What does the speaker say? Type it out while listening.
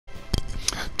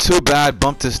Too bad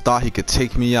Bumtus thought he could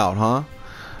take me out, huh?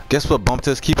 Guess what,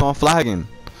 Bumtus? Keep on flagging.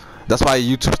 That's why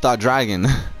YouTube start dragging.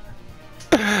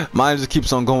 Mine just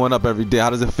keeps on going up every day. How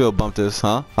does it feel, Bumtus,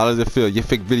 huh? How does it feel? Your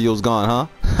fake video's gone,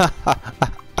 huh?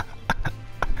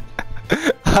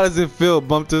 How does it feel,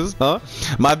 Bumtus, huh?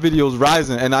 My video's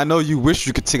rising, and I know you wish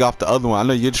you could take off the other one. I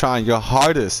know you're trying your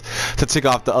hardest to take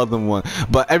off the other one.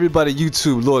 But everybody,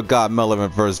 YouTube, Lord God,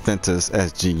 LMAO, Ventus,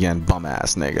 SGN, bum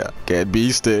ass nigga, get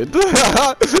beasted.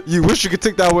 You wish you could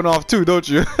take that one off too, don't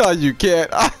you? You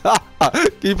can't.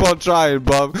 Keep on trying,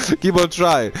 bum. Keep on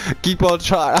trying. Keep on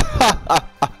trying.